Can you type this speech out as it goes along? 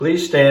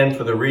Please stand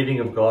for the reading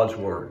of God's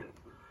Word.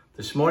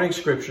 This morning's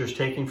scripture is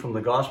taken from the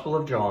Gospel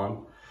of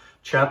John,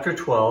 chapter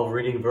 12,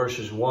 reading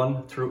verses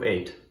 1 through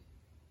 8.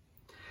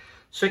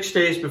 6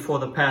 days before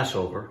the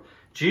Passover,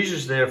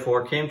 Jesus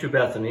therefore came to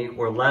Bethany,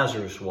 where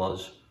Lazarus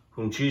was,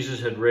 whom Jesus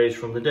had raised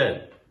from the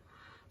dead.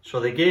 So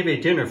they gave a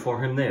dinner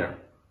for him there.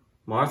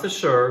 Martha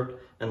served,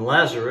 and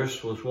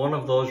Lazarus was one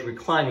of those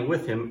reclining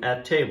with him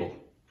at table.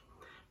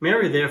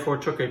 Mary therefore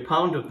took a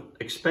pound of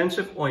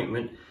expensive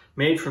ointment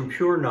made from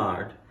pure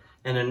nard,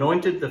 and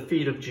anointed the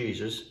feet of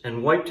Jesus,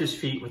 and wiped his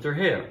feet with her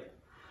hair.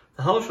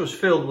 The house was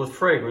filled with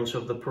fragrance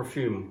of the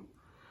perfume.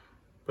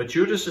 But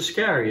Judas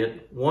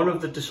Iscariot, one of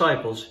the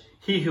disciples,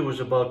 he who was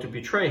about to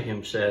betray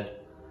him, said,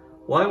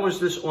 "Why was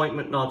this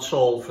ointment not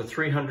sold for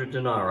 300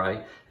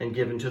 denarii and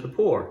given to the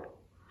poor?"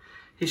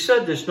 He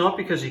said this not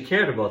because he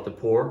cared about the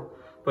poor,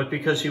 but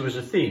because he was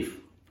a thief.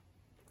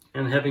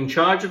 And having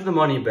charge of the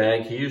money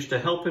bag, he used to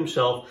help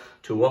himself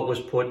to what was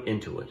put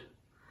into it.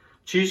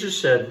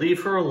 Jesus said,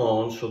 "Leave her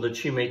alone so that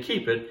she may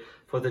keep it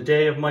for the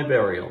day of my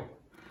burial.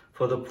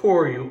 For the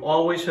poor you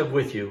always have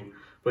with you,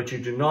 but you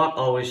do not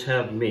always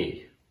have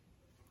me."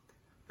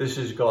 This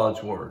is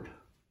God's word.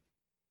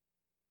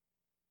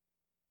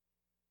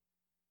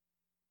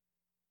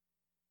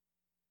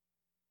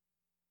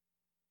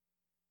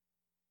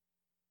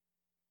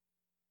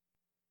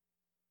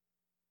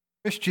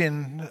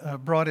 Christian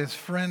brought his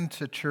friend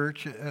to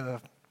church,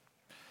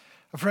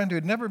 a friend who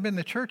had never been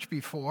to church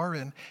before,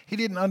 and he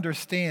didn't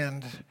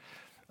understand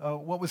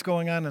what was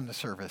going on in the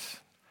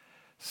service.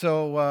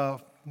 So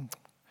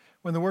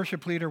when the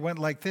worship leader went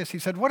like this, he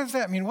said, "What does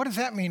that mean? What does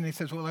that mean?" And he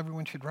says, "Well,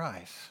 everyone should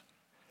rise."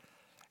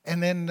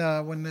 And then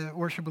when the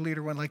worship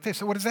leader went like this,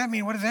 "So what does that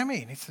mean? What does that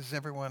mean?" He says,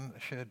 "Everyone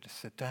should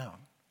sit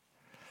down."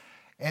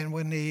 And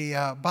when he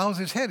bows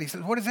his head, he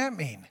says, "What does that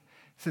mean?"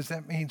 He says,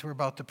 "That means we're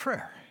about to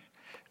pray."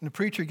 And the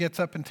preacher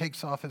gets up and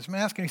takes off his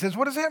mask, and he says,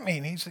 "What does that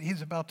mean?"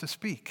 He's about to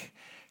speak.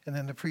 And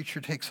then the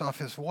preacher takes off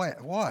his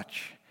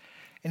watch,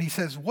 and he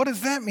says, "What does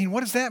that mean?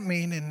 What does that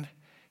mean?" And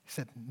he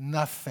said,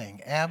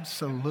 "Nothing,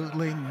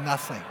 absolutely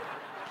nothing."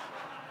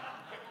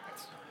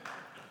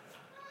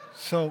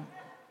 So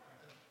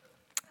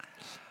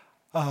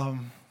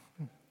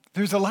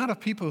there's a lot of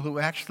people who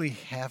actually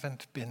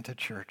haven't been to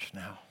church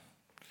now,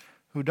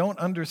 who don't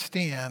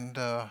understand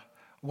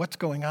what's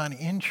going on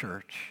in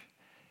church,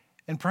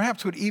 and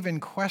perhaps would even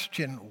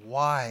question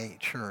why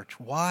church,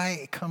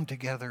 why come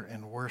together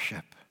and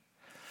worship.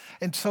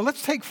 And so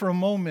let's take for a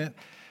moment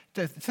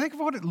to think of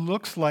what it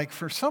looks like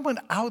for someone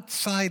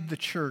outside the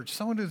church,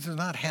 someone who does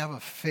not have a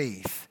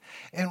faith.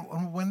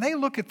 And when they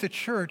look at the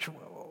church,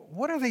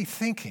 what are they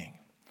thinking?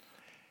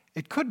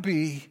 It could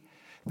be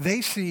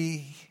they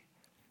see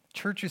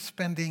churches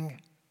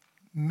spending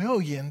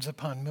millions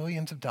upon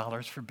millions of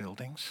dollars for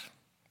buildings,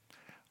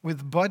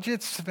 with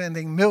budgets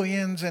spending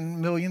millions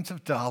and millions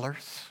of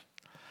dollars,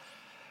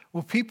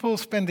 with people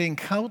spending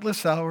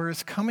countless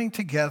hours coming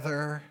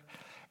together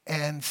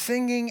and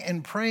singing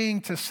and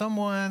praying to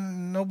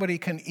someone nobody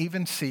can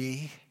even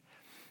see.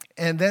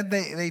 And then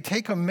they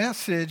take a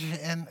message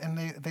and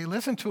they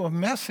listen to a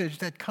message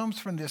that comes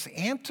from this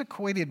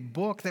antiquated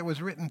book that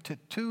was written to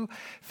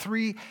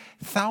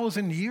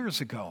 2,000-3,000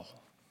 years ago.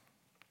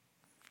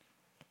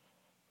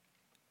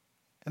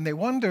 And they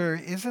wonder,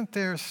 isn't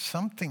there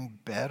something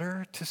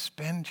better to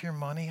spend your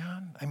money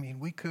on? I mean,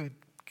 we could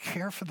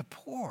care for the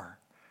poor.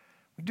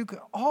 We do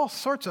all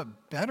sorts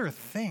of better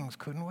things,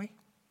 couldn't we?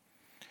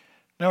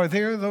 Now, are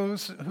there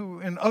those who,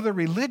 in other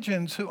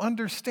religions, who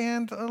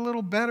understand a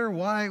little better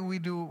why we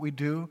do what we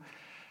do?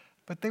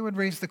 But they would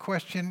raise the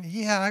question,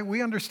 yeah,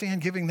 we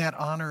understand giving that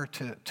honor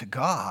to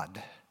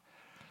God.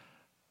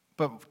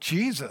 But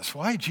Jesus,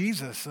 why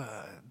Jesus?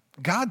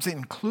 God's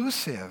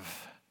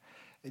inclusive.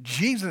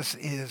 Jesus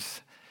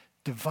is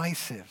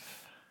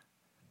divisive.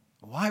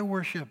 Why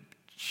worship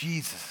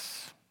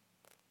Jesus?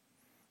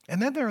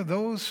 And then there are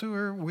those who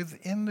are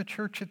within the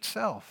church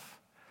itself,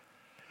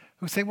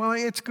 who say, well,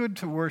 it's good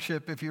to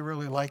worship if you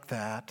really like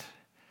that,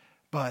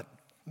 but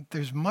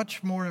there's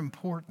much more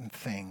important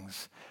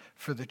things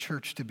for the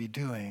church to be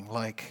doing,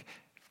 like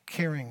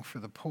caring for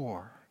the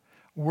poor,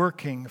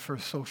 working for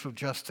social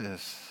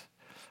justice,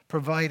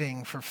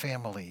 providing for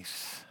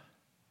families.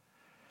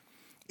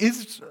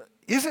 Is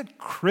it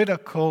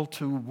critical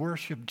to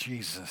worship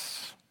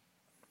Jesus?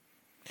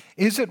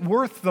 Is it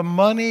worth the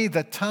money,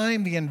 the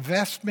time, the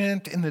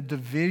investment, and the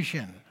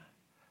division?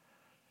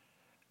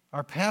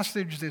 Our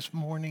passage this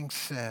morning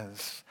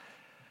says,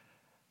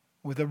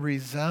 with a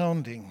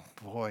resounding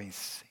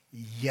voice,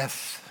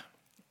 yes,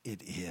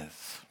 it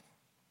is.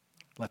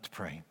 Let's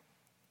pray.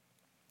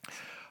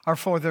 Our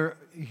Father,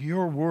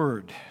 your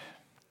word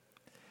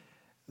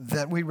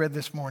that we read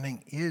this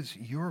morning is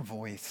your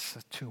voice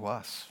to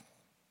us,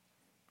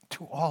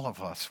 to all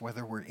of us,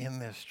 whether we're in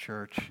this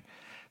church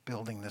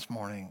building this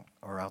morning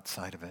or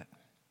outside of it.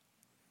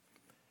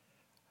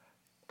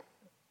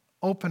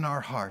 Open our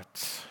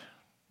hearts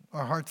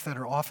that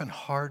are often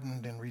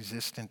hardened and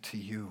resistant to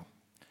you.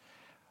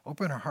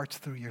 Open our hearts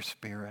through your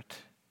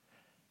Spirit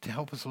to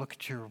help us look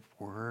at your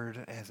word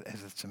as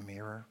it's a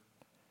mirror.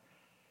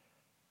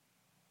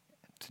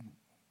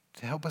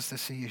 to help us to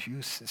see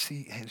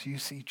as you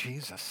see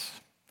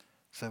Jesus,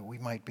 so that we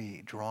might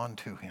be drawn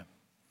to him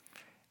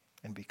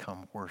and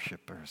become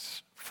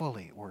worshipers,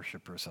 fully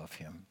worshipers of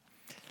him.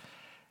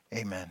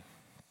 Amen.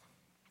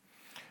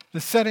 The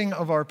setting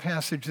of our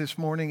passage this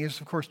morning is,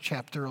 of course,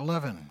 chapter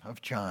 11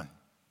 of John.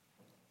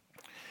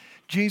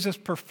 Jesus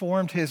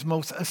performed his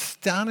most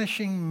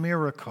astonishing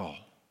miracle.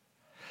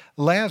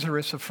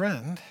 Lazarus, a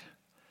friend,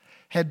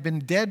 had been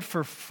dead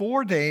for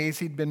 4 days.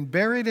 He'd been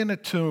buried in a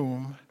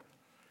tomb.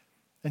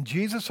 And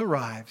Jesus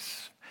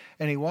arrives,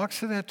 and he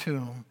walks to that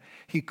tomb.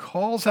 He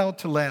calls out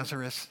to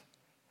Lazarus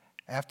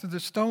after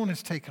the stone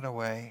is taken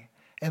away,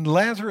 and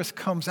Lazarus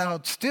comes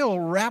out still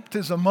wrapped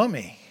as a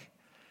mummy.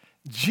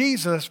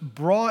 Jesus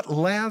brought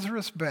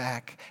Lazarus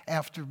back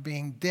after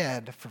being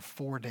dead for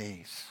 4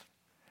 days.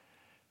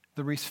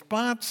 The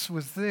response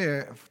was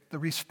there. The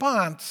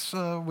response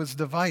was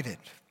divided.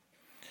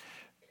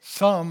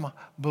 Some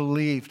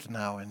believed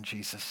now in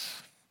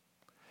Jesus,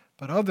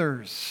 but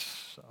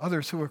others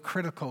who were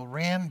critical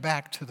ran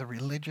back to the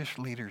religious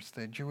leaders,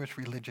 the Jewish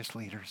religious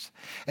leaders,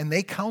 and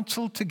they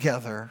counseled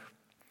together.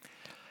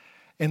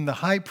 And the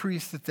high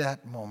priest at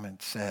that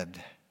moment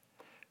said,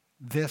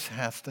 "This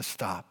has to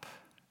stop.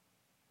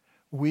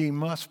 We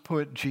must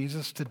put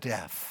Jesus to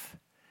death,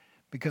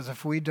 because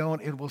if we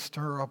don't, it will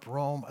stir up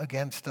Rome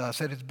against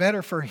us. It is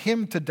better for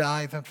him to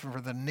die than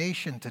for the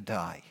nation to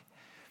die."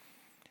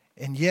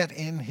 And yet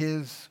in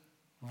his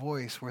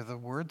voice were the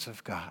words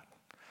of God.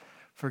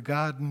 For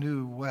God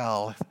knew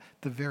well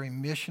the very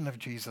mission of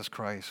Jesus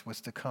Christ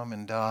was to come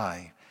and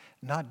die,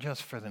 not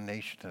just for the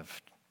nation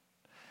of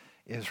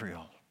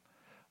Israel,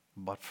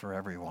 but for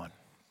everyone.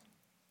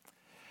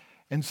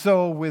 And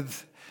so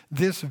with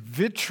this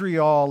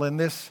vitriol and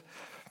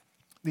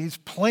these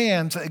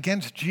plans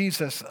against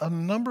Jesus, a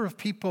number of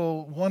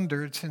people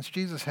wondered, since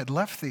Jesus had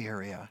left the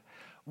area,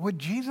 would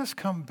Jesus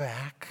come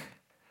back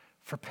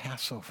for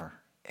Passover?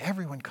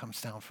 Everyone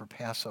comes down for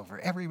Passover.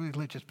 Every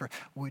religious person.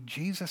 Would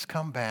Jesus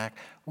come back?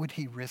 Would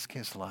he risk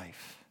his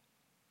life?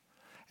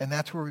 And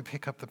that's where we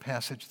pick up the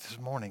passage this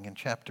morning in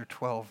chapter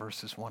 12,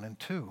 verses 1 and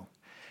 2.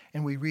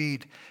 And we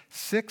read,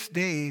 6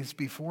 days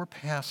before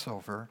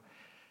Passover,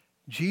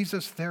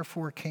 Jesus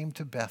therefore came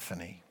to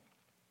Bethany,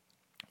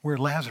 where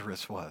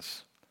Lazarus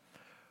was,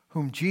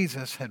 whom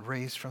Jesus had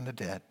raised from the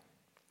dead.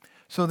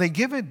 So they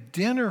give a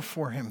dinner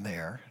for him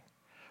there.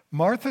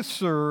 Martha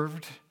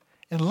served,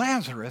 and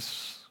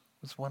Lazarus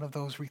was one of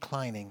those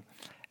reclining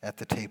at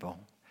the table.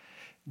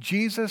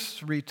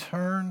 Jesus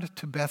returned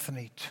to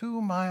Bethany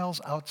 2 miles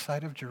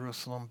outside of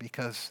Jerusalem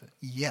because,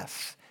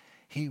 yes,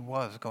 he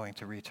was going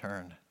to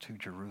return to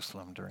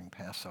Jerusalem during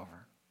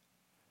Passover.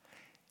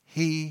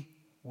 He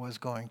was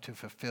going to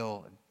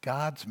fulfill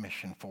God's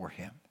mission for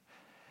him,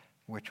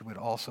 which would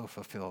also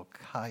fulfill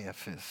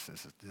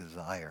Caiaphas'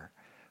 desire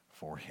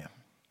for him.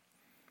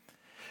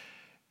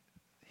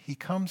 He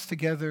comes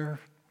together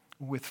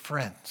with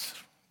friends.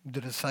 The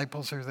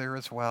disciples are there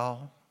as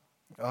well,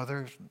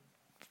 other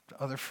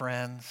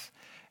friends.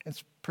 In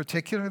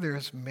particular,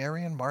 there's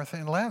Mary and Martha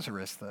and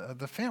Lazarus,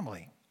 the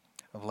family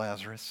of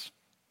Lazarus.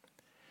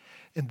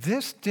 And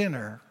this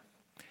dinner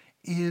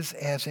is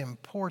as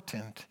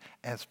important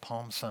as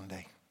Palm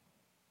Sunday.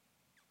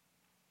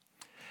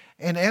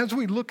 And as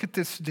we look at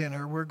this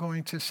dinner, we're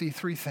going to see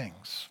 3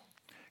 things.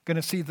 We're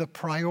going to see the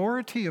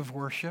priority of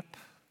worship,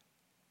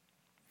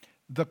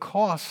 the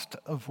cost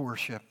of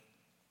worship,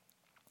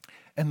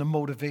 and the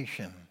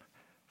motivation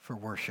for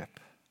worship.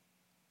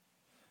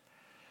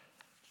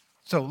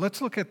 So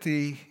let's look at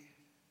the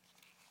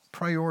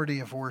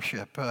priority of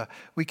worship.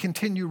 We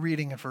continue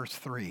reading at verse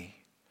 3.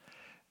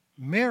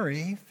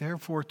 Mary,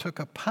 therefore, took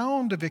a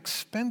pound of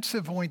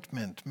expensive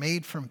ointment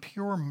made from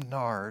pure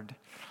nard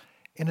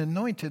and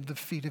anointed the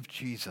feet of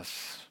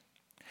Jesus.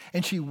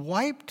 And she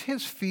wiped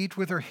his feet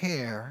with her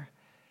hair,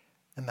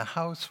 and the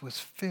house was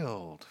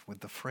filled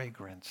with the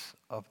fragrance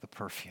of the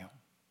perfume.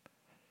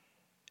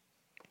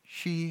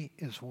 She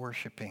is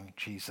worshiping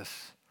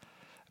Jesus.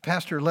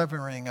 Pastor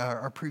Levering,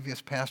 our previous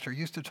pastor,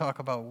 used to talk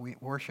about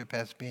worship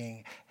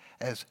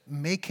as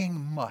making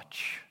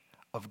much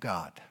of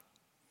God.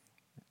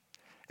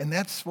 And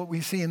that's what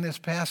we see in this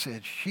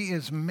passage. She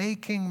is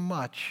making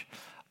much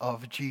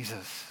of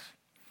Jesus.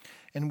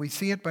 And we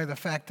see it by the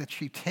fact that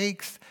she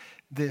takes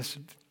this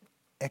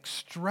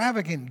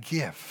extravagant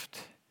gift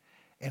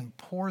and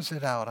pours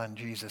it out on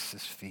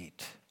Jesus'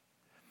 feet.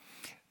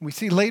 We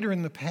see later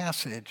in the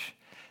passage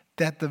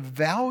that the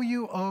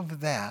value of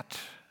that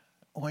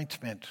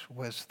ointment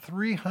was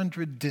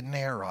 300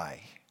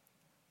 denarii.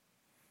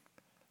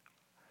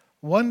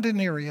 1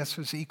 denarius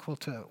was equal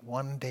to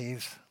 1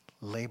 day's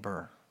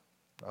labor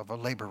of a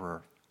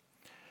laborer.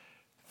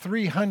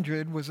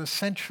 300 was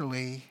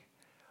essentially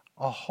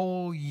a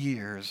whole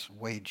year's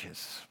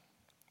wages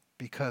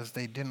because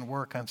they didn't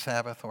work on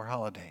Sabbath or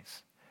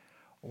holidays.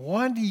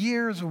 1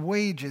 year's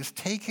wages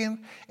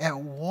taken at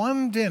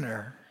one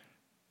dinner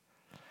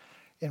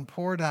and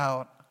poured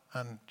out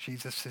on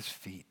Jesus'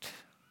 feet.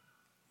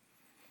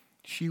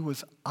 She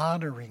was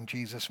honoring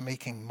Jesus,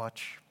 making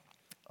much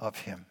of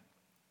him.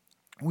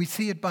 We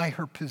see it by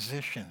her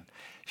position.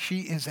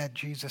 She is at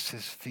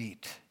Jesus'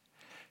 feet.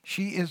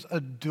 She is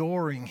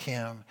adoring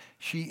him.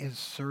 She is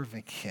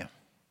serving him.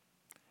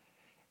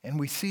 And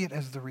we see it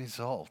as the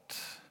result.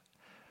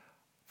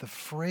 The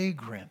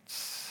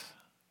fragrance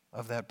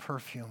of that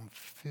perfume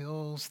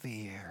fills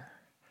the air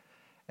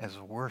as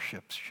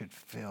worship should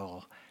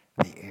fill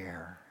the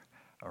air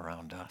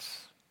around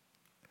us.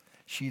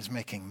 She's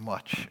making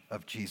much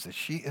of Jesus.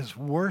 She is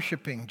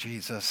worshiping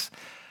Jesus,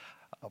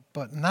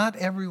 but not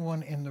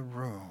everyone in the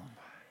room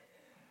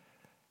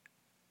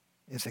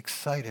is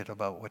excited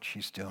about what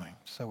she's doing.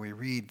 So we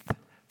read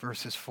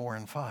verses 4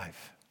 and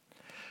 5.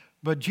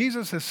 But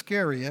Judas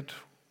Iscariot,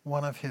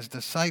 one of his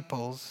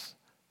disciples,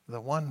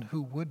 the one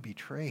who would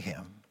betray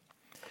him,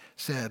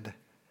 said,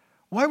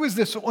 "Why was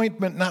this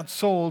ointment not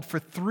sold for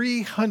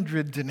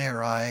 300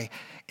 denarii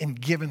and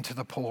given to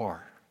the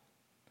poor?"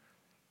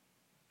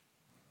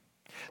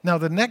 Now,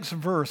 the next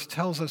verse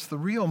tells us the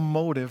real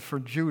motive for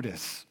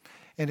Judas.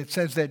 And it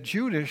says that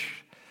Judas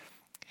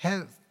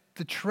had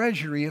the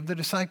treasury of the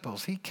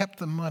disciples. He kept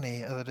the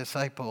money of the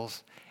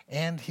disciples,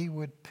 and he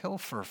would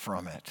pilfer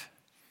from it.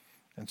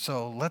 And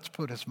so let's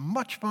put as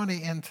much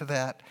money into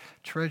that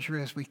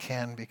treasury as we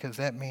can, because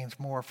that means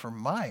more for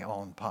my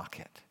own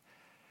pocket.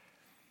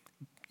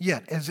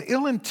 Yet, as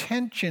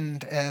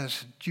ill-intentioned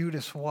as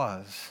Judas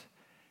was,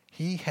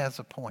 he has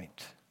a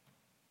point.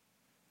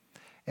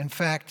 In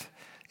fact,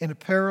 in a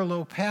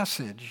parallel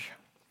passage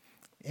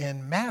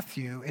in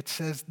Matthew, it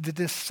says the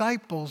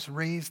disciples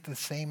raised the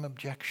same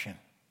objection.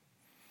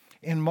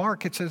 In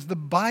Mark, it says the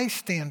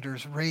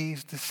bystanders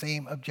raised the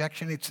same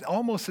objection. It's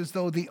almost as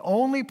though the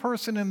only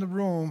person in the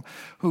room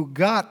who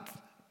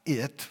got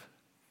it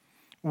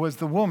was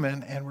the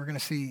woman, and we're going to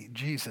see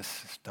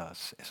Jesus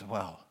does as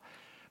well.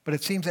 But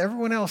it seems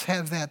everyone else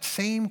has that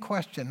same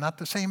question, not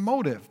the same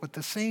motive, but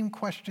the same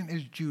question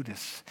as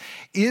Judas.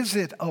 Is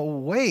it a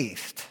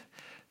waste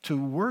to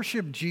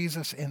worship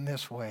Jesus in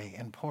this way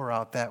and pour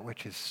out that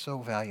which is so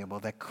valuable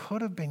that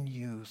could have been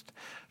used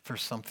for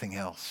something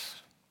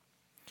else?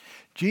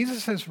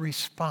 Jesus'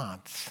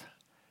 response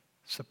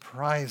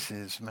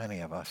surprises many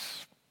of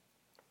us.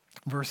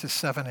 Verses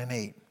 7 and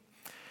 8.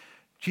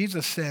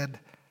 Jesus said,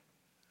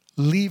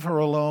 "Leave her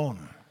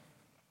alone,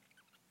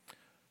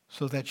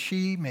 so that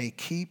she may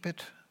keep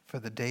it for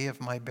the day of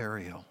my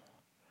burial.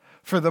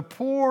 For the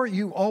poor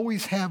you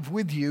always have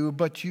with you,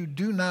 but you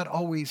do not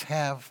always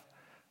have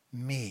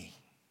me."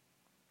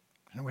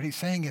 And what he's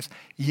saying is,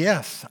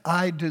 yes,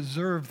 I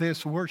deserve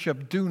this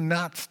worship. Do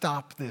not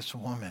stop this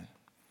woman.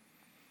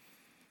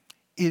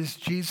 Is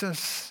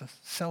Jesus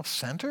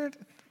self-centered?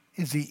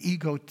 Is he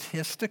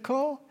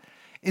egotistical?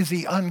 Is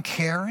he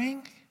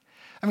uncaring?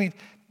 I mean,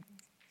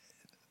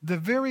 the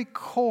very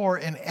core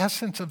and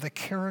essence of the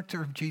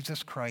character of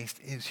Jesus Christ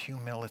is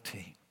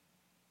humility.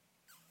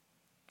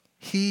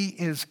 He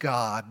is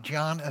God.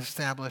 John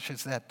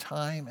establishes that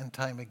time and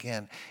time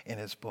again in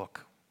his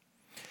book.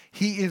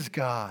 He is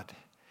God,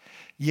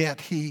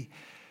 yet he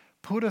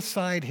put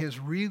aside his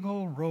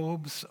regal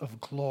robes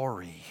of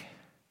glory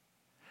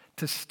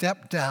to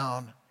step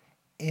down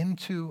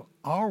into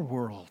our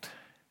world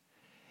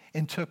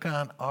and took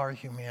on our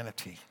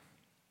humanity.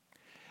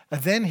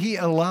 And then he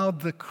allowed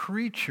the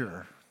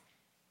creature,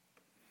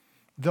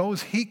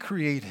 those he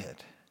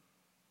created,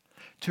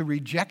 to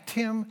reject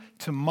him,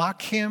 to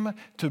mock him,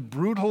 to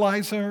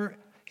brutalize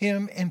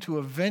him, and to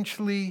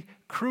eventually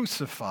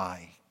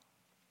crucify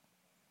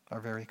our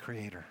very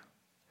Creator.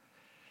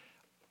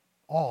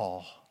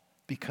 All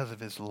because of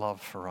his love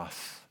for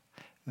us.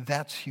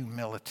 That's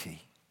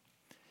humility.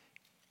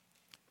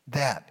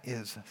 That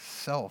is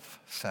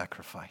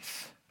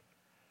self-sacrifice.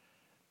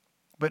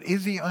 But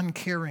is he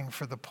uncaring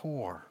for the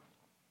poor?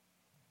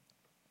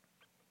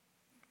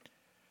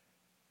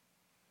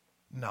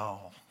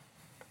 No.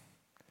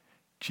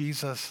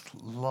 Jesus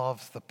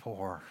loves the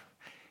poor.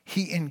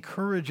 He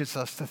encourages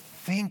us to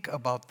think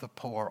about the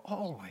poor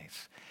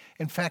always.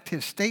 In fact,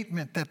 his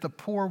statement that the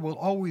poor will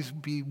always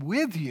be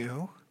with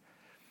you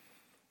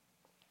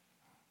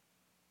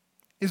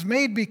is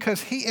made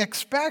because he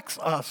expects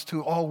us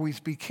to always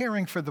be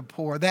caring for the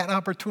poor. That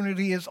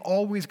opportunity is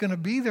always going to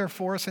be there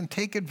for us, and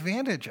take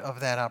advantage of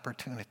that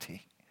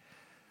opportunity.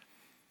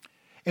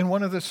 In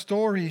one of the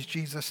stories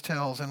Jesus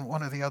tells in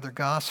one of the other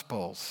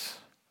Gospels,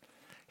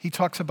 he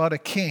talks about a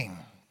king.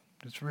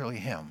 It's really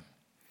him.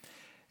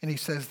 And he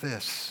says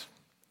this,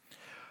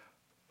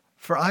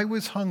 "For I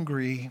was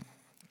hungry,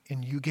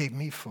 and you gave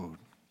me food.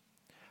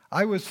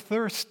 I was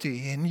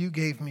thirsty, and you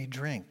gave me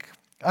drink.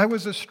 I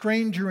was a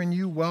stranger, and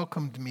you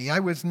welcomed me.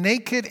 I was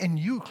naked, and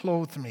you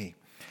clothed me.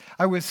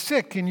 I was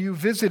sick, and you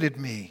visited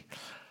me.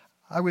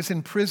 I was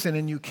in prison,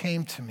 and you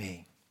came to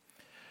me."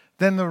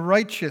 Then the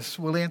righteous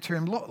will answer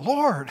him,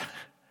 "Lord,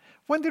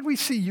 when did we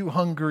see you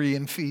hungry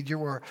and feed you,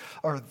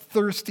 or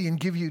thirsty and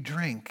give you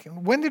drink?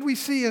 When did we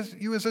see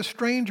you as a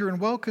stranger and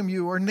welcome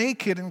you, or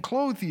naked and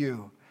clothe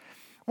you?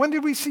 When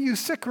did we see you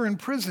sick or in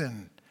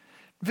prison,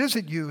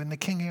 visit you?" And the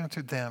king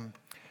answered them,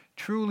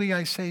 "Truly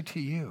I say to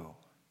you,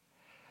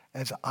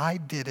 as I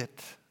did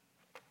it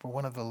for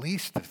one of the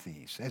least of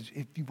these,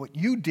 what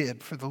you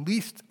did for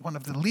one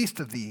of the least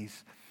of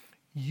these,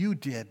 you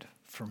did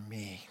for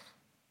me.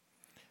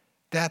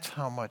 That's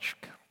how much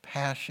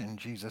compassion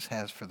Jesus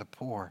has for the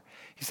poor.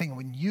 He's saying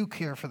when you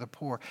care for the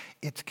poor,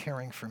 it's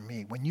caring for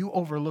me. When you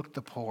overlook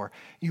the poor,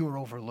 you are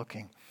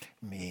overlooking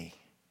me.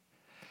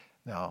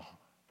 No.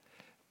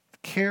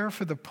 Care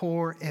for the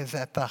poor is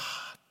at the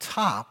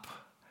top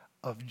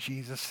of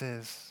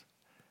Jesus'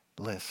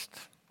 list.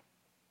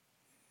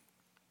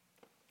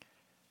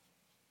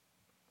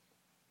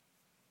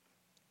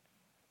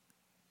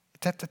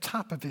 It's at the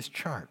top of his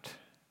chart.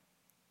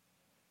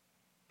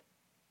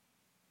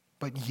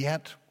 But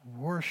yet,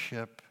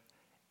 worship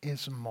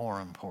is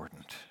more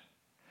important.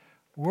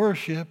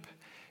 Worship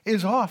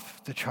is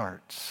off the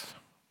charts.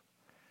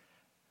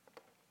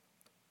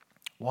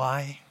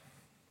 Why?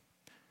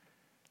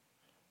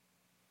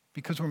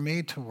 Because we're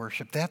made to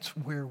worship. That's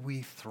where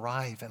we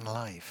thrive in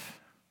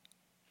life.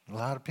 A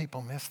lot of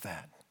people miss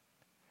that.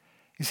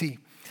 You see,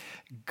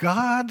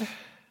 God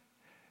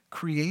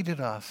created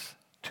us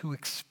to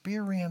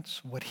experience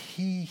what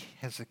he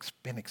has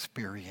been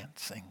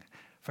experiencing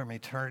from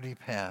eternity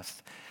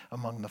past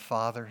among the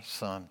Father,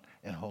 Son,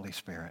 and Holy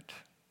Spirit.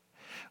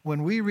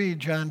 When we read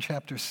John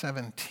chapter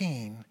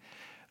 17,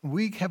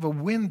 we have a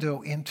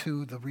window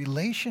into the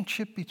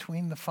relationship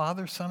between the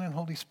Father, Son, and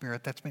Holy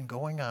Spirit that's been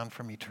going on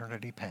from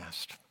eternity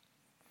past.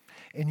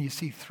 And you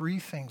see three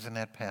things in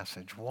that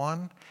passage.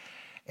 One,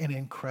 an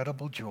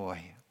incredible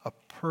joy, a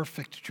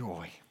perfect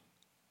joy.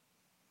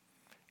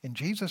 And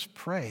Jesus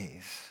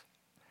prays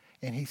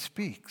and he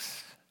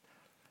speaks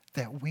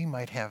that we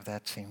might have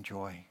that same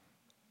joy.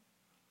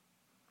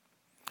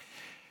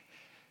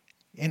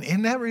 And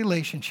in that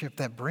relationship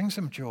that brings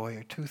him joy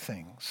are two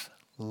things.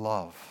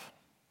 Love,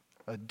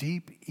 a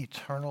deep,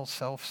 eternal,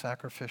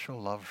 self-sacrificial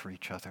love for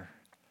each other,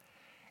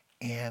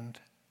 and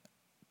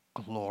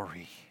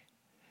glory.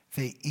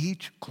 They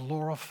each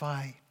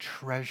glorify,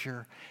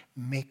 treasure,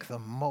 make the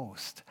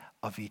most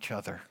of each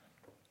other.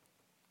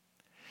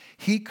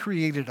 He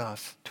created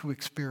us to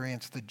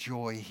experience the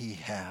joy he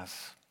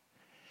has.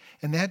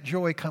 And that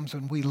joy comes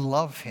when we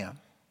love him.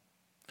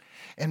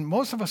 And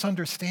most of us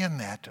understand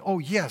that. Oh,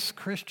 yes,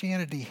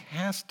 Christianity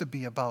has to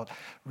be about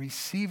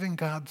receiving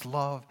God's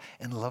love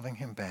and loving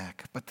him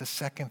back. But the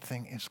second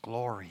thing is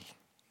glory.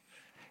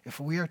 If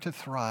we are to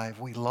thrive,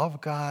 we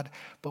love God,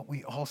 but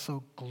we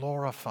also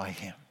glorify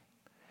him.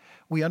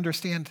 We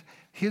understand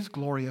his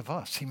glory of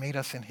us. He made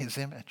us in his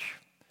image.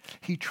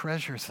 He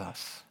treasures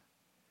us.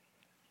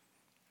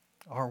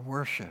 Our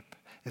worship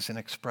is an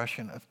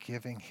expression of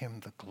giving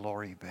him the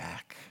glory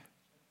back.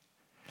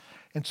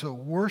 And so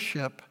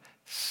worship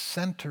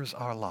centers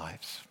our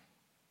lives.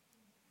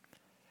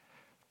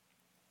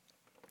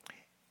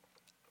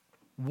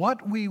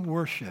 What we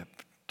worship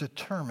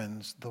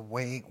determines the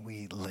way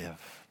we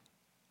live.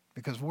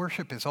 Because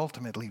worship is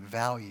ultimately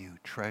value,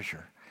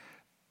 treasure.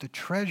 The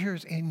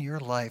treasures in your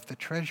life, the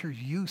treasures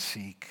you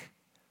seek,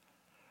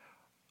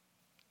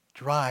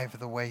 drive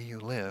the way you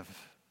live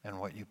and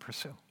what you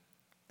pursue.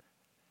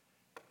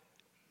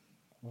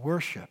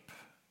 Worship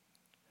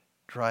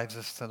drives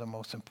us to the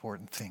most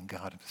important thing,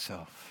 God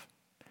himself.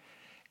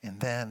 And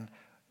then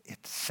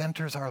it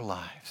centers our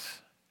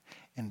lives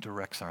and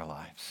directs our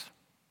lives.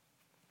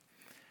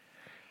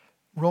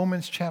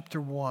 Romans chapter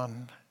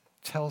 1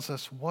 tells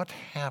us what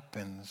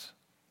happens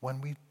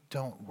when we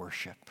don't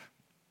worship.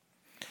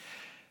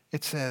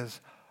 It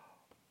says,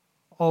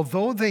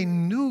 although they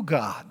knew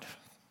God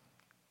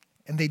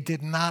and they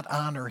did not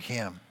honor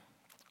him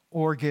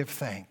or give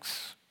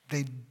thanks,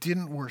 they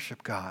didn't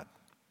worship God.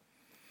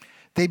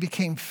 They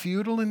became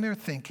futile in their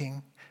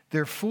thinking.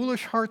 Their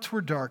foolish hearts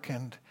were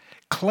darkened.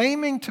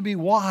 Claiming to be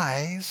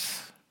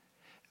wise,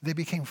 they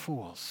became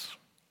fools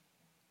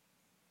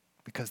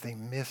because they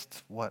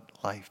missed what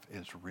life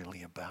is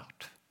really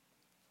about.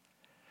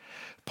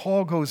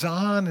 Paul goes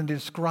on and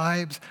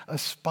describes a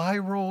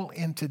spiral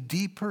into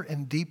deeper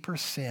and deeper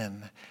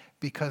sin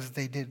because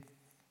they didn't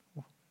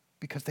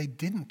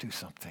do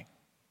something.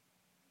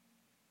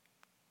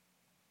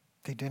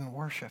 They didn't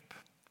worship.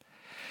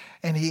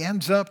 And he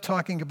ends up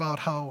talking about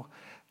how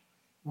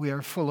we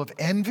are full of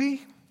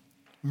envy,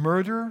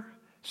 murder,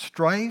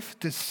 strife,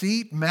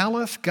 deceit,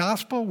 malice,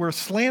 gospel. We're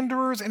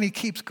slanderers, and he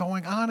keeps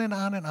going on and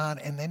on and on.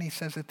 And then he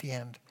says at the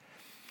end,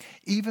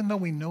 even though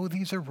we know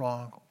these are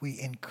wrong, we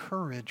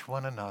encourage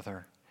one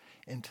another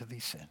into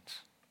these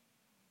sins.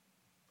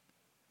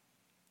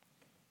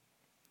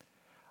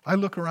 I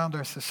look around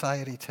our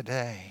society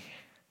today,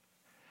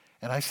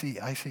 and I see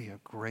a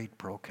great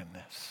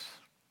brokenness.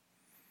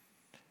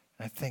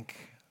 I think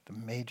the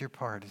major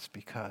part is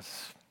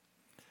because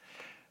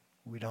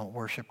we don't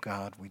worship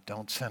God. We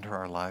don't center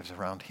our lives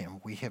around him.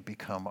 We have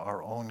become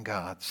our own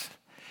gods.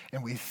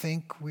 And we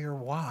think we're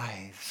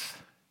wise,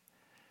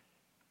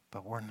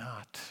 but we're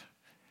not.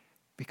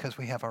 Because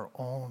we have our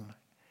own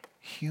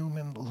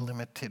human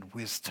limited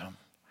wisdom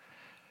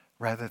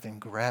rather than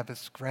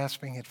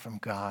grasping it from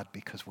God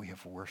because we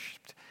have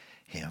worshiped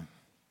him.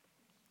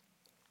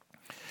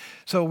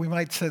 So we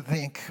might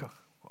think,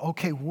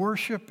 okay,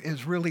 worship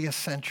is really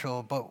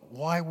essential, but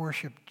why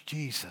worship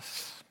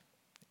Jesus?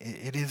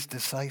 It is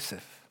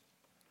decisive.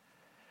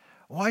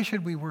 Why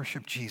should we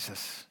worship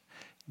Jesus?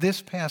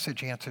 This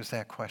passage answers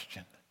that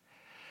question.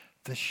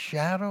 The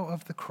shadow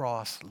of the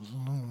cross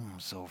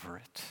looms over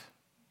it.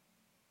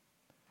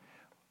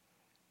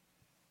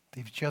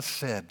 They've just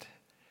said,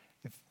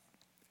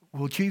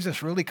 will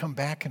Jesus really come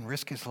back and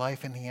risk his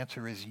life? And the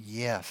answer is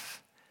yes.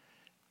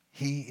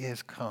 He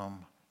is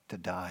come to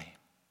die.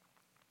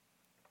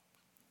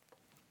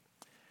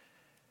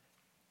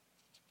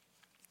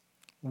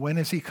 When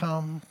has he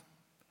come?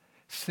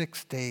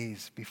 6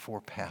 days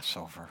before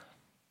Passover.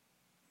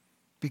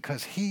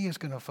 Because he is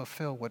going to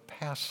fulfill what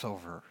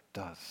Passover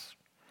does.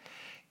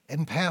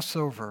 In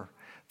Passover,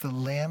 the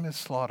lamb is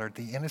slaughtered,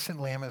 the innocent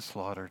lamb is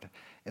slaughtered,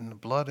 and the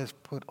blood is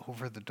put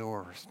over the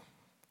doors.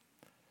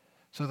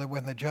 So that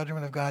when the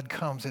judgment of God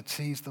comes, it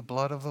sees the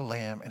blood of the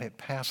lamb and it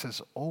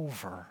passes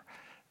over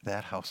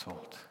that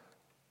household.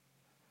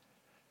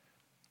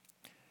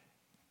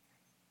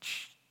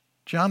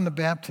 John the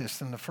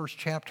Baptist, in the first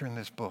chapter in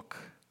this book,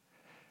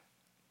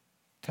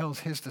 tells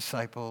his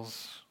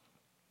disciples,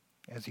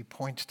 as he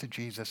points to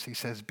Jesus, he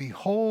says,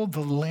 "Behold the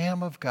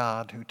Lamb of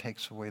God who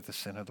takes away the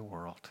sin of the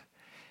world."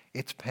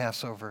 It's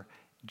Passover.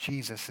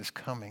 Jesus is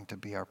coming to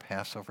be our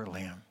Passover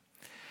lamb.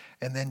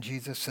 And then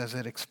Jesus says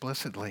it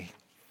explicitly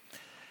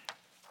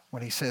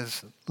when he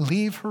says,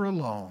 "Leave her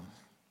alone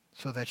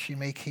so that she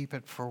may keep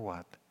it for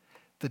what?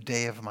 The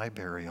day of my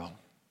burial.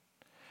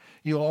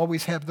 You'll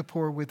always have the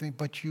poor with me,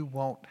 but you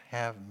won't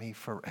have me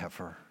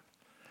forever."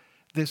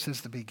 This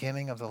is the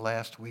beginning of the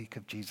last week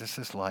of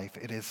Jesus' life.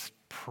 It is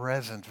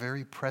present,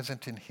 very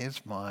present in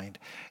his mind.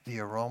 The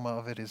aroma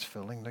of it is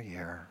filling the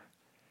air.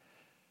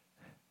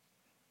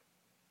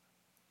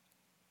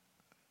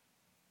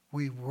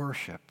 We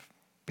worship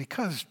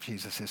because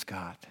Jesus is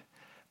God,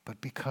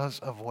 but because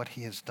of what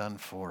he has done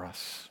for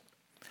us.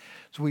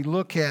 So we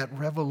look at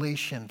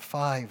Revelation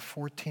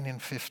 5:14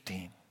 and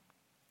 15.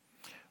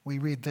 We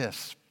read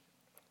this.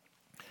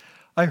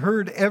 "I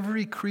heard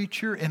every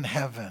creature in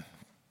heaven,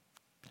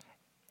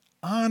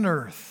 on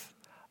earth,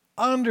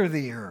 under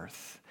the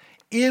earth,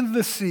 in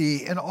the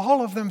sea, and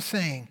all of them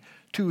saying,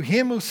 'To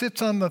him who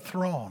sits on the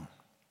throne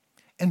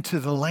and to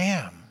the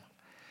Lamb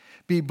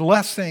be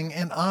blessing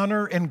and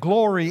honor and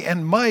glory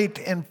and might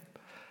and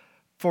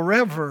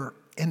forever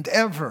and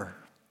ever.'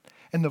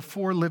 And the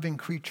four living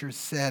creatures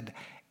said,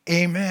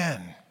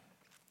 'Amen.'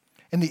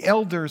 And the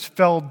elders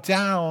fell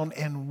down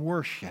and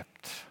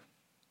worshiped."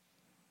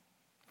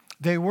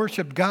 They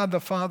worshiped God the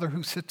Father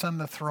who sits on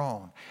the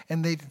throne.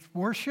 And they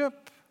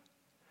worship,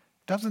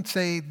 doesn't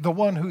say the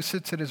one who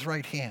sits at his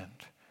right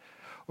hand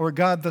or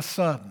God the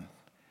Son.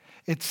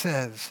 It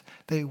says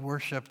they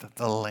worshiped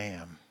the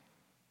Lamb.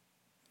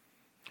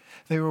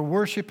 They were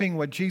worshiping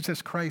what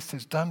Jesus Christ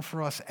has done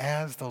for us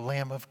as the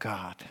Lamb of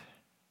God.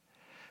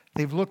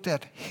 They've looked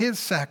at his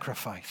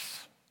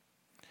sacrifice.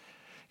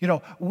 You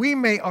know, we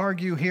may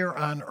argue here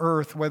on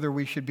earth whether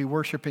we should be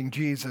worshiping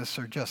Jesus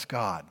or just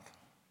God.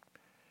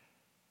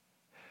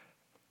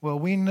 Well,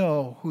 we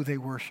know who they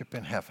worship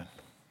in heaven.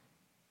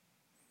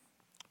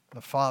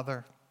 The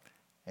Father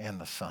and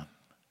the Son,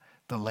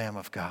 the Lamb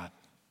of God.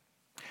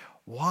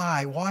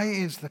 Why? Why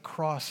is the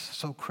cross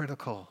so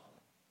critical?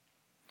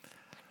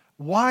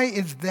 Why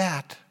is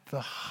that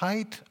the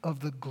height of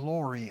the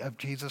glory of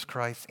Jesus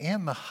Christ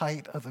and the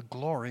height of the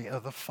glory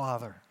of the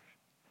Father?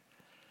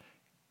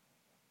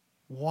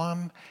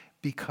 One,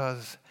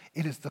 because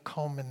it is the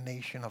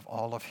culmination of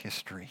all of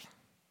history.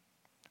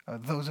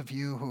 Those of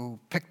you who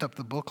picked up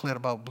the booklet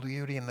about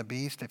Beauty and the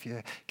Beast, if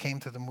you came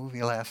to the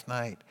movie last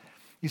night,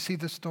 you see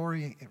the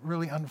story, it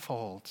really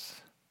unfolds.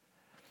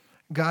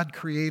 God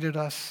created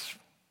us.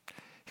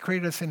 He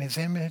created us in his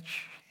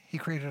image. He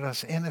created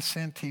us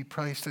innocent. He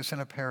placed us in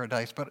a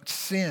paradise. But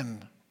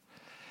sin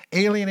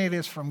alienated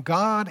us from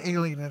God,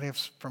 alienated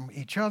us from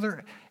each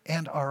other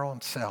and our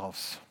own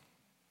selves.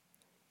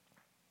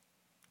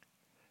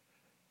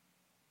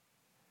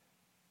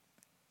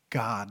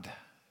 God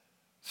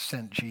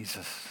sent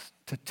Jesus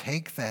to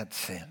take that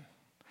sin,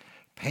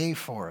 pay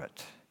for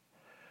it,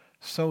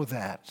 so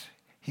that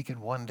he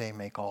can one day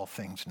make all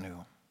things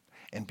new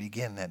and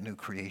begin that new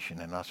creation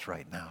in us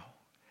right now.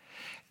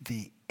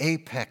 The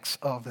apex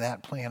of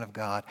that plan of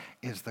God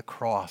is the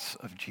cross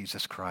of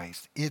Jesus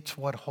Christ. It's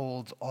what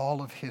holds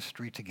all of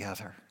history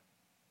together.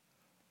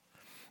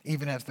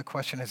 Even as the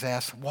question is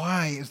asked,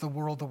 why is the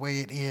world the way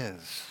it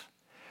is?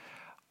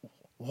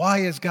 Why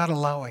is God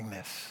allowing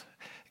this?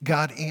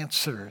 God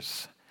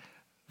answers,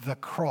 the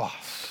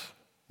cross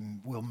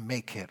will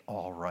make it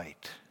all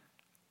right.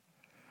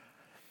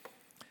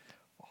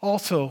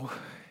 Also,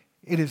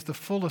 it is the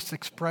fullest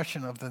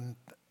expression of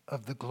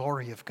the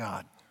glory of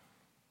God.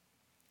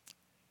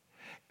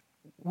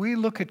 We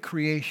look at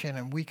creation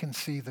and we can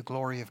see the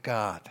glory of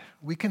God.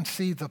 We can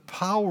see the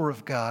power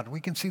of God.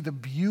 We can see the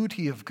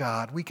beauty of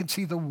God. We can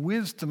see the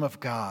wisdom of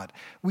God.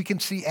 We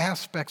can see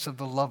aspects of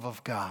the love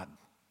of God.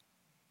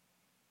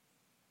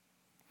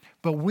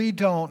 But we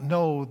don't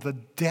know the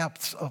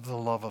depths of the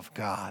love of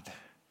God.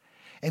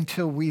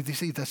 until we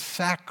see the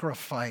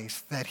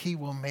sacrifice that he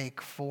will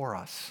make for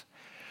us.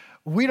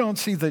 We don't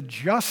see the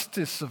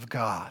justice of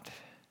God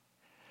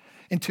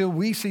until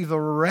we see the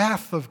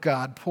wrath of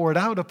God poured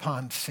out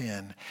upon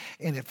sin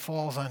and it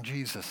falls on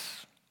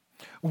Jesus.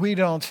 We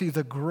don't see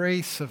the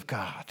grace of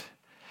God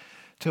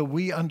till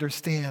we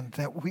understand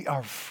that we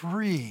are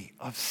free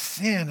of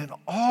sin and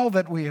all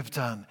that we have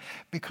done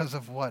because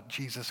of what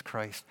Jesus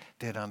Christ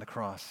did on the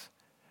cross.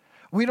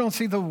 We don't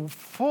see the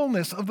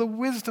fullness of the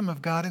wisdom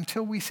of God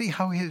until we see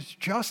how his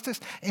justice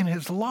and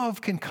his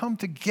love can come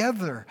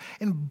together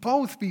and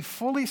both be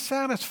fully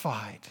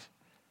satisfied.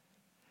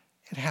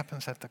 It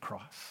happens at the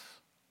cross.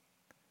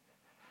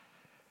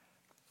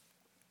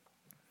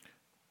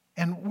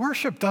 And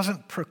worship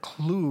doesn't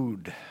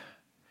preclude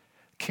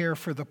care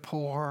for the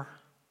poor,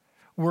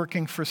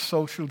 working for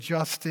social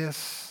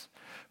justice,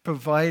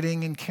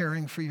 providing and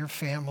caring for your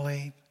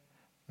family.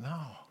 No.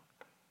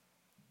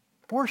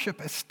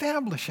 Worship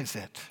establishes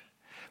it.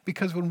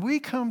 Because when we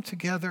come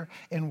together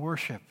in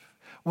worship,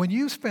 when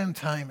you spend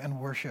time in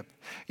worship,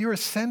 you are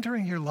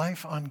centering your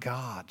life on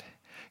God.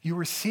 You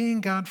are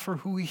seeing God for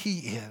who he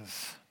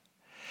is.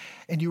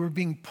 And you are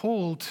being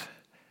pulled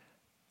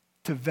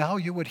to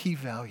value what he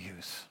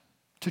values,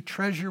 to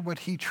treasure what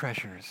he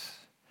treasures,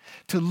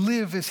 to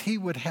live as he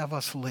would have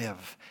us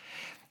live.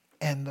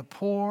 And the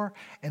poor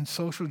and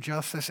social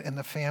justice and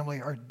the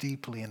family are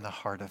deeply in the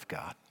heart of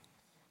God.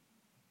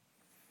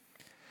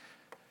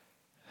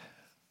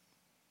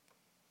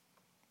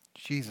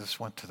 Jesus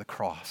went to the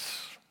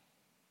cross.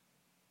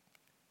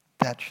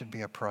 That should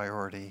be a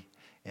priority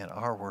in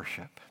our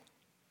worship.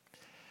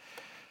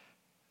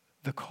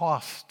 The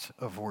cost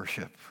of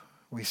worship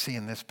we see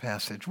in this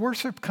passage.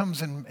 Worship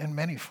comes in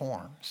many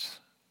forms.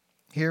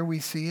 Here we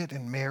see it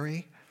in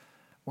Mary,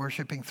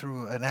 worshiping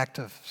through an act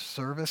of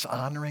service,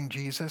 honoring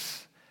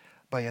Jesus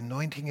by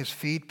anointing his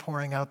feet,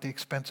 pouring out the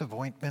expensive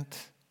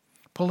ointment,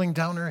 pulling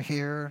down her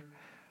hair,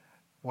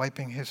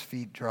 wiping his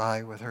feet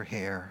dry with her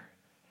hair.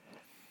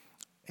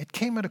 It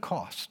came at a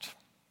cost.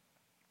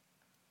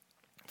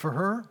 For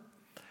her,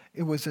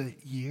 it was a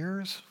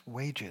year's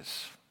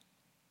wages.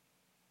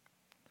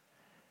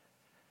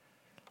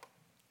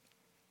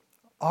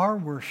 Our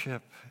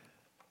worship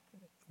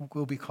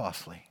will be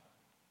costly.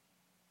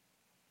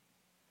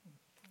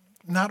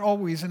 Not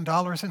always in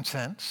dollars and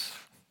cents.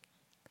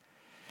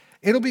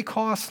 It'll be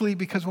costly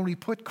because when we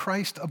put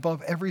Christ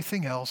above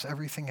everything else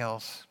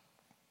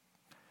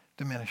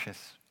diminishes.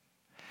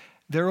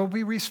 There will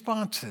be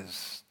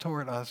responses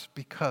toward us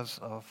because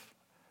of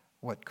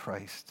what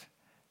Christ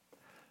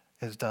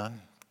has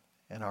done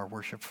in our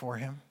worship for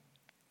him.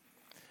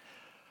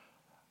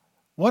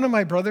 One of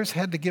my brothers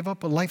had to give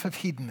up a life of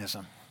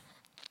hedonism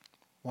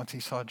once he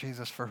saw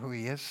Jesus for who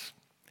he is.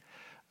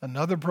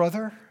 Another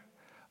brother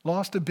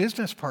lost a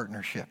business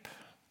partnership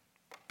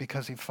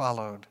because he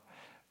followed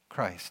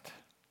Christ.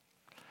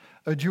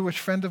 A Jewish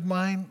friend of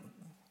mine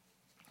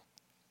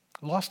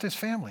lost his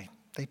family.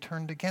 They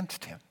turned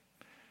against him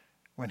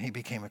when he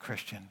became a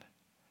Christian.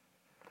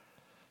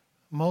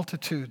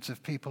 Multitudes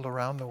of people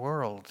around the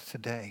world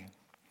today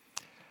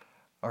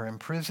are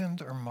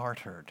imprisoned or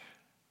martyred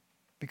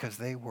because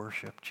they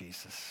worship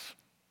Jesus.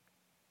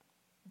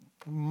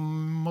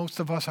 Most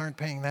of us aren't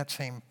paying that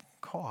same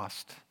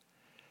cost,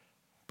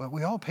 but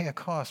we all pay a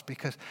cost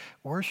because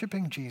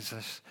worshiping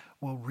Jesus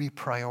will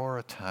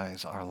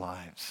reprioritize our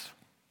lives.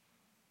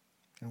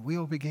 And we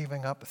will be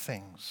giving up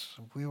things.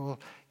 We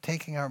will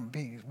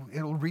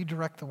it will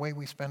redirect the way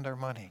we spend our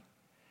money.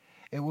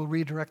 It will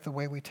redirect the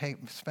way we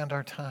spend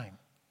our time,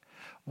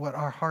 what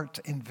our heart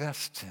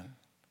invests in.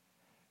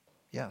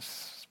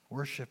 Yes,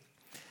 worship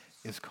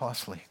is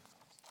costly.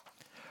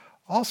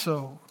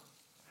 Also,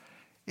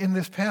 in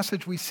this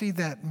passage, we see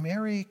that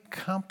Mary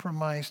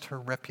compromised her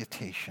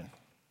reputation.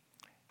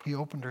 He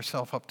opened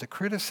herself up to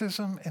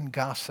criticism and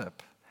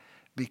gossip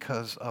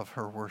because of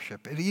her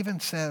worship. It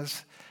even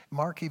says,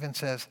 Matthew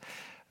says,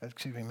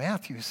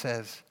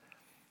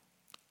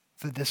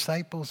 the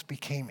disciples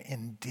became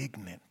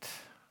indignant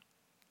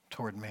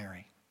toward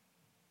Mary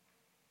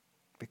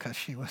because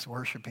she was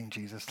worshiping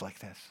Jesus like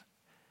this.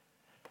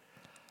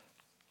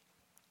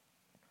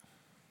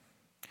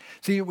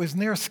 See, it was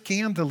near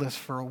scandalous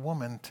for a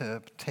woman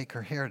to take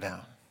her hair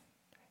down.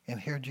 And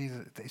here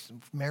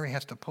Mary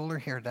has to pull her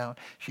hair down.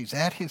 She's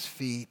at his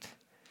feet.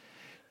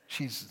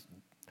 She's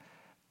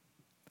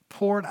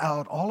poured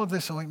out all of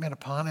this ointment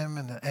upon him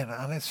and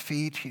on his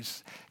feet.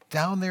 She's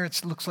down there.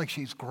 It looks like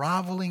she's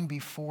groveling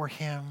before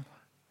him.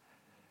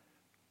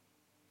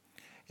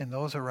 And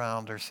those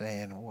around are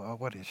saying, well,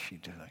 what is she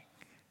doing?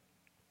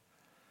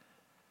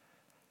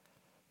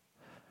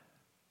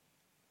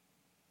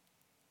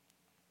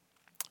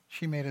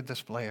 She made a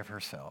display of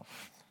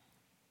herself.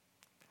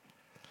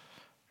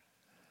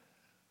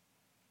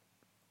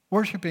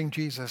 Worshiping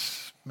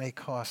Jesus may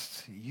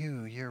cost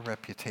you your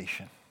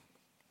reputation.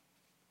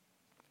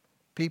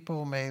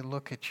 People may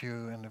look at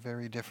you in a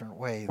very different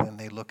way than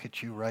they look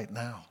at you right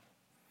now.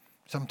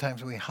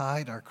 Sometimes we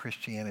hide our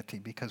Christianity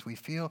because we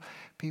feel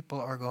people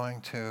are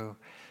going to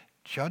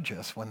judge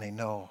us when they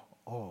know,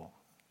 oh,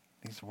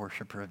 he's a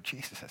worshiper of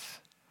Jesus.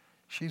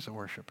 she's a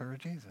worshiper of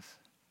Jesus.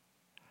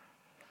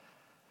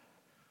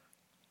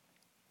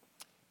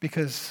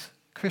 Because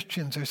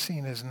Christians are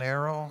seen as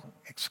narrow,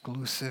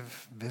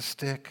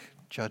 exclusivistic,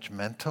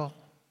 judgmental,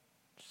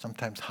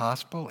 sometimes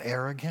hostile,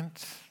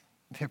 arrogant,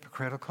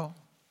 hypocritical.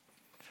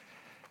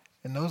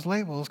 And those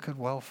labels could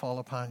well fall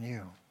upon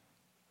you.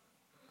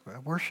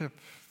 Worship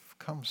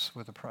comes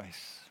with a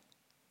price,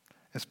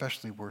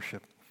 especially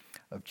worship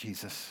of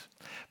Jesus.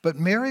 But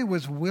Mary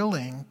was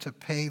willing to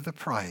pay the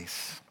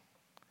price.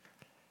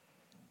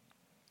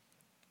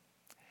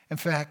 In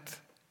fact,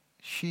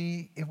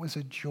 it was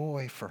a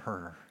joy for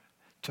her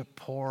to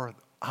pour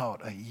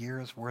out a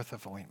year's worth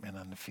of ointment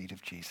on the feet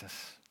of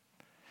Jesus.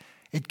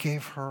 It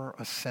gave her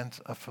a sense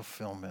of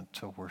fulfillment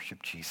to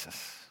worship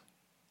Jesus.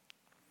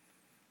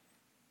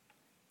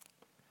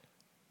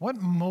 What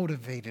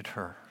motivated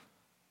her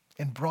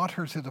and brought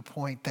her to the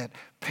point that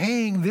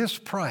paying this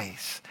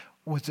price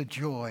was a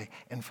joy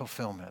and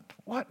fulfillment?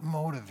 What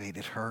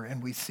motivated her?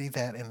 And we see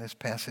that in this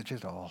passage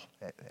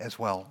as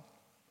well.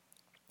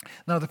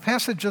 Now, the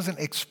passage doesn't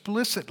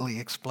explicitly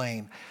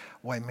explain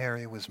why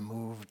Mary was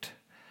moved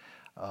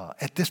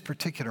at this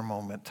particular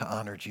moment to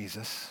honor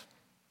Jesus.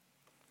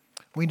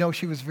 We know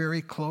she was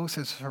very close,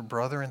 as her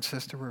brother and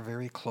sister were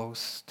very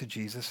close to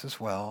Jesus as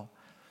well.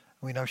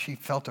 We know she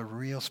felt a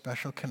real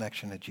special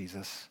connection to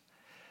Jesus.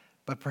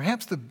 But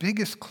perhaps the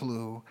biggest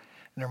clue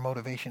in her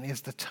motivation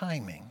is the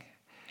timing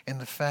and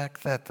the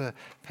fact that the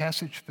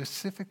passage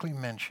specifically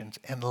mentions,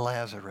 and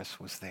Lazarus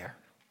was there.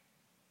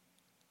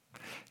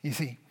 You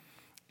see,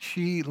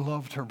 she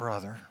loved her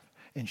brother,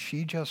 and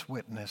she just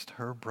witnessed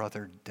her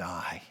brother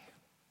die.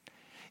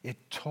 It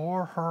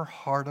tore her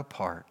heart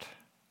apart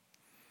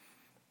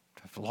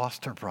to have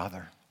lost her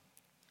brother.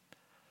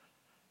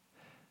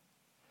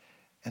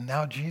 And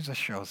now Jesus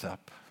shows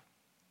up.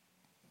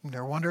 And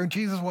they're wondering,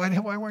 Jesus, why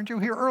weren't you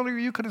here earlier?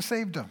 You could have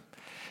saved him.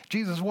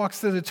 Jesus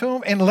walks to the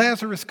tomb, and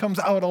Lazarus comes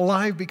out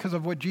alive because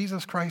of what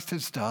Jesus Christ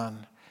has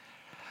done.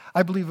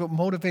 I believe what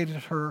motivated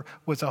her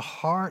was a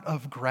heart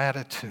of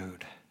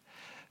gratitude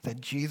that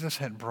Jesus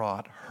had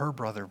brought her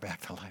brother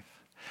back to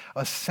life.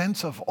 A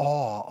sense of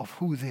awe of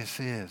who this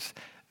is.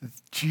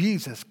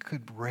 Jesus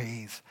could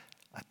raise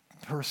a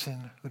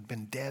person who'd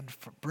been dead,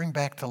 bring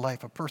back to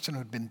life a person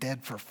who'd been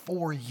dead for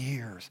 4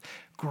 years.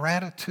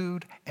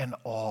 Gratitude and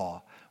awe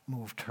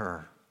moved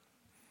her.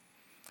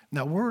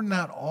 Now, we're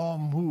not all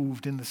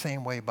moved in the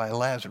same way by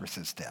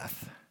Lazarus'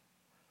 death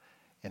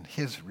and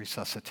his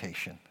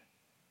resuscitation,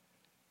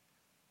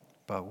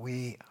 but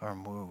we are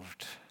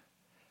moved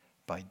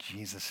by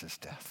Jesus'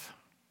 death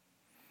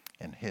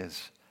and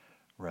his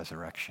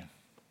resurrection.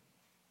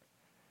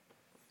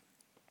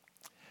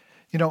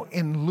 You know,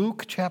 in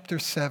Luke chapter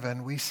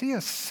 7, we see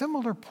a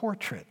similar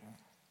portrait.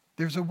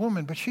 There's a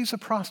woman, but she's a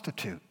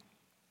prostitute.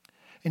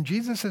 And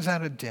Jesus is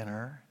at a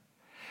dinner,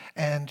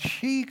 and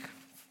she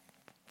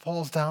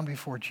falls down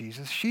before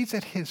Jesus. She's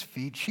at his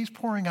feet. She's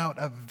pouring out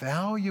a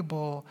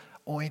valuable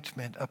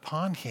ointment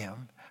upon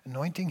him,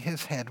 anointing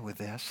his head with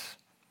this.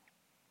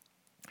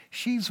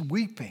 She's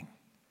weeping.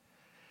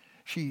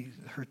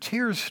 Her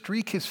tears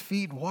streak his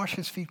feet, wash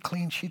his feet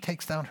clean. She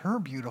takes down her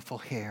beautiful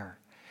hair.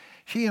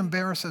 She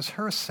embarrasses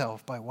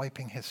herself by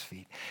wiping his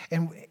feet.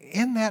 And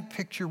in that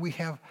picture, we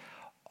have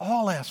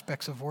all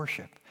aspects of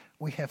worship.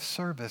 We have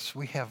service.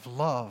 We have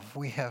love.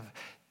 We have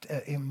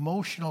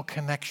emotional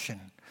connection.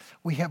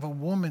 We have a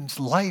woman's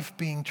life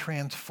being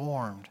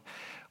transformed.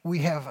 We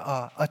have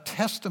a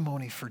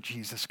testimony for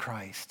Jesus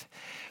Christ.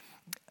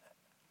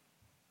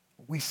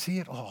 We see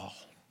it all.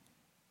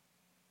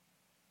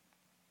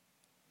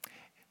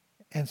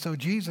 And so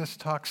Jesus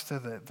talks to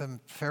the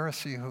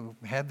Pharisee who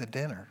had the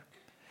dinner.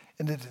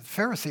 And the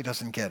Pharisee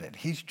doesn't get it.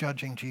 He's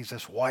judging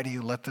Jesus. Why do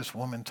you let this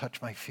woman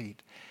touch my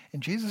feet?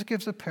 And Jesus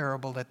gives a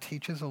parable that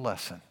teaches a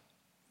lesson.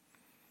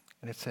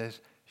 And it says,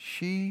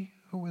 she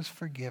who was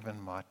forgiven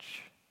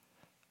much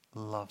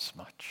loves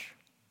much.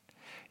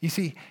 You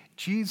see,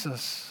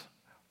 Jesus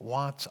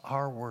wants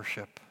our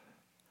worship,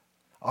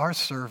 our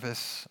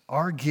service,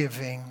 our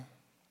giving,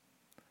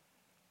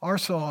 our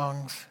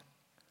songs,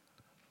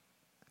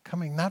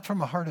 coming not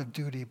from a heart of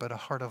duty, but a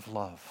heart of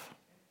love.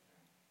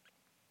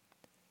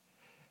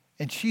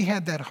 And she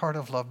had that heart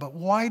of love. But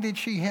why did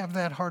she have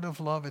that heart of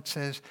love? It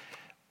says,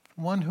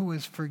 one who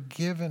is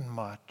forgiven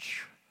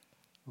much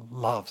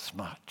loves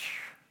much.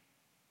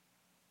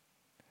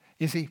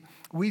 You see,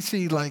 we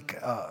see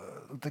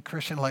the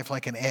Christian life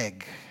like an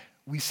egg.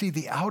 We see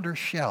the outer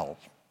shell.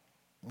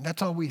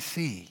 That's all we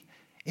see.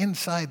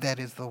 Inside that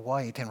is the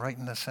white, and right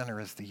in the center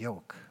is the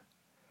yolk.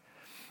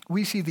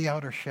 We see the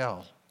outer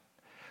shell.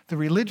 The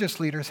religious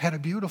leaders had a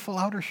beautiful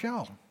outer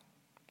shell.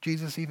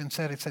 Jesus even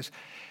said, it says,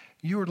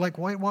 you are like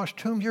whitewashed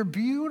tombs. You're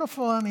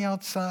beautiful on the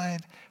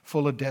outside,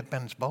 full of dead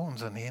men's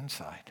bones on the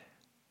inside.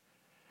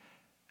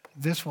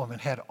 This woman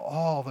had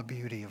all the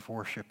beauty of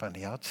worship on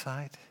the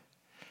outside,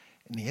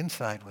 and the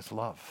inside was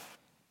love.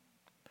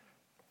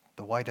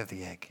 The white of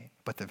the egg,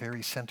 but the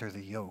very center of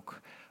the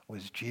yolk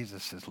was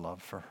Jesus'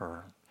 love for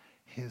her,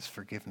 his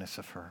forgiveness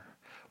of her.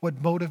 What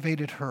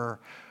motivated her,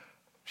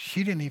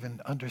 she didn't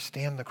even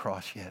understand the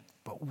cross yet,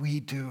 but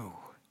we do.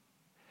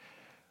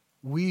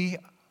 We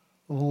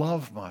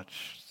love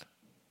much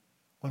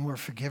when we're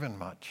forgiven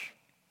much.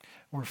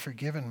 We're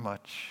forgiven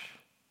much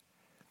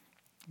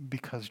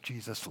because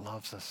Jesus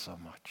loves us so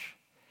much.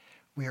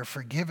 We are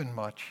forgiven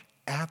much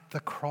at the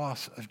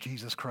cross of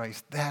Jesus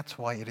Christ. That's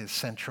why it is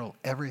central.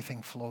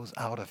 Everything flows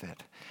out of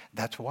it.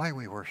 That's why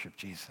we worship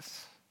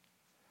Jesus.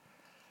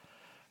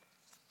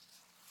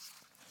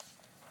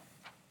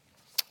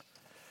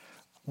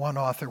 One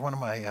author, one of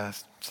my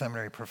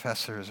seminary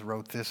professors,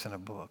 wrote this in a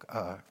book.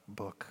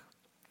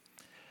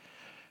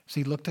 So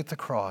he looked at the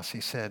cross.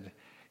 He said,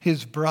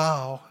 his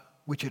brow,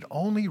 which had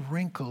only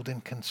wrinkled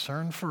in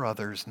concern for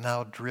others,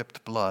 now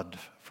dripped blood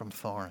from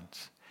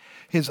thorns.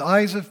 His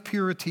eyes of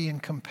purity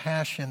and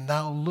compassion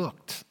now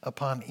looked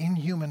upon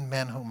inhuman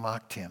men who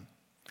mocked him.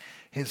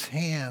 His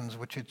hands,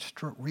 which had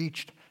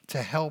reached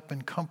to help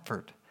and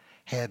comfort,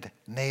 had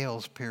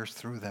nails pierced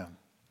through them.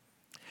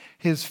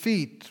 His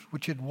feet,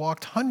 which had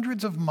walked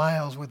hundreds of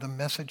miles with the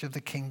message of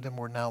the kingdom,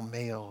 were now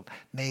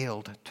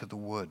nailed to the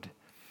wood.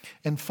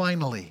 And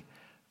finally,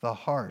 the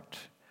heart,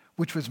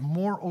 which was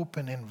more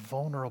open and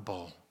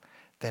vulnerable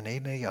than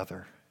any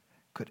other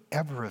could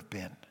ever have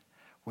been,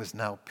 was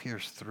now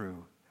pierced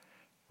through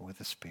with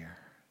a spear.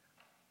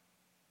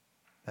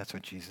 That's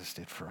what Jesus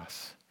did for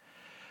us.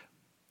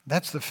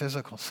 That's the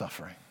physical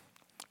suffering.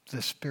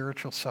 The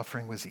spiritual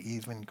suffering was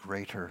even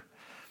greater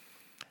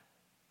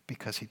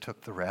because he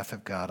took the wrath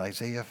of God.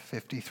 Isaiah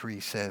 53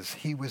 says,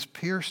 he was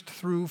pierced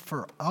through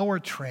for our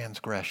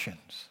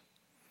transgressions.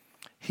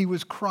 He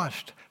was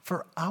crushed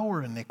for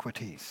our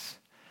iniquities.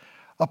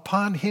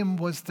 Upon him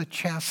was the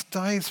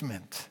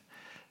chastisement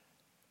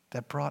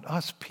that brought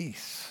us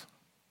peace.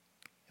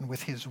 And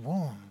with his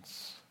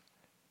wounds,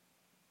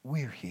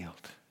 we're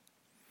healed.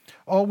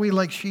 All we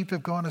like sheep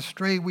have gone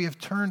astray. We have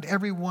turned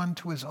everyone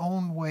to his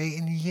own way.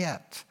 And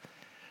yet,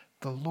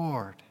 the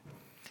Lord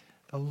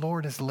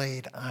has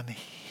laid on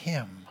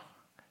him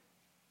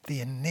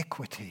the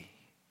iniquity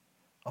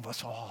of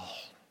us all.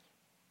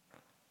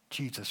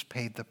 Jesus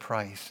paid the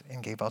price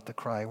and gave out the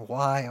cry,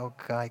 why, O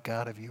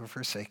God, have you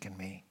forsaken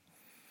me?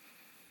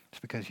 It's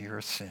because your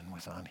sin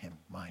was on him,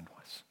 mine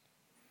was.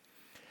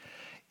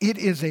 It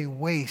is a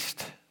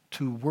waste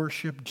to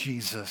worship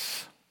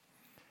Jesus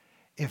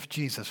if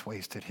Jesus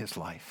wasted his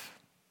life.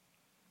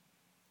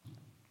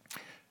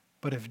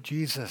 But if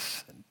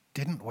Jesus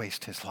didn't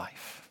waste his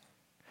life,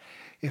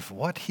 if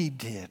what he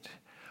did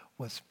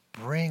was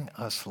bring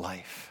us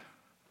life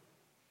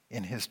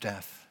in his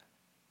death,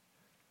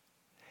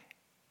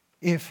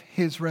 if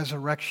his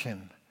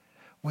resurrection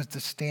was the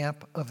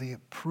stamp of the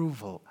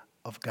approval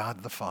of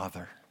God the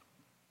Father,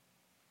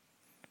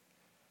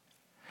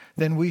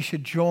 then we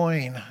should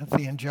join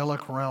the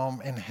angelic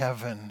realm in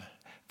heaven,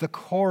 the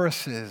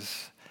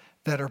choruses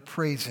that are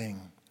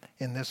praising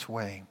in this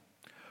way.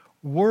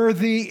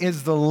 Worthy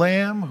is the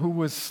Lamb who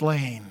was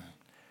slain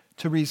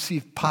to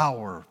receive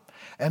power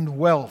and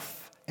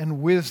wealth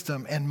and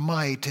wisdom and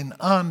might and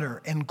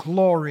honor and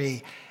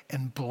glory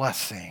and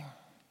blessing.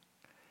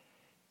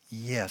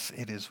 Yes,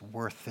 it is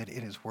worth it.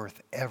 It is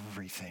worth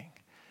everything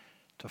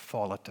to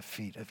fall at the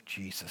feet of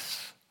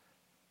Jesus.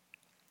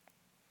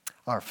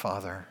 Our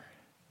Father,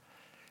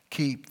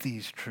 keep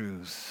these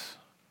truths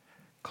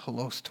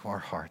close to our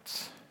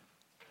hearts.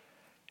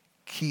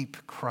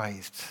 Keep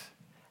Christ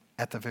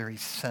at the very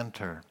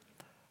center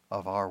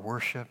of our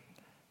worship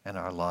and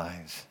our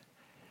lives.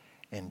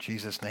 In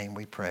Jesus' name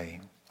we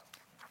pray.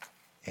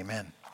 Amen.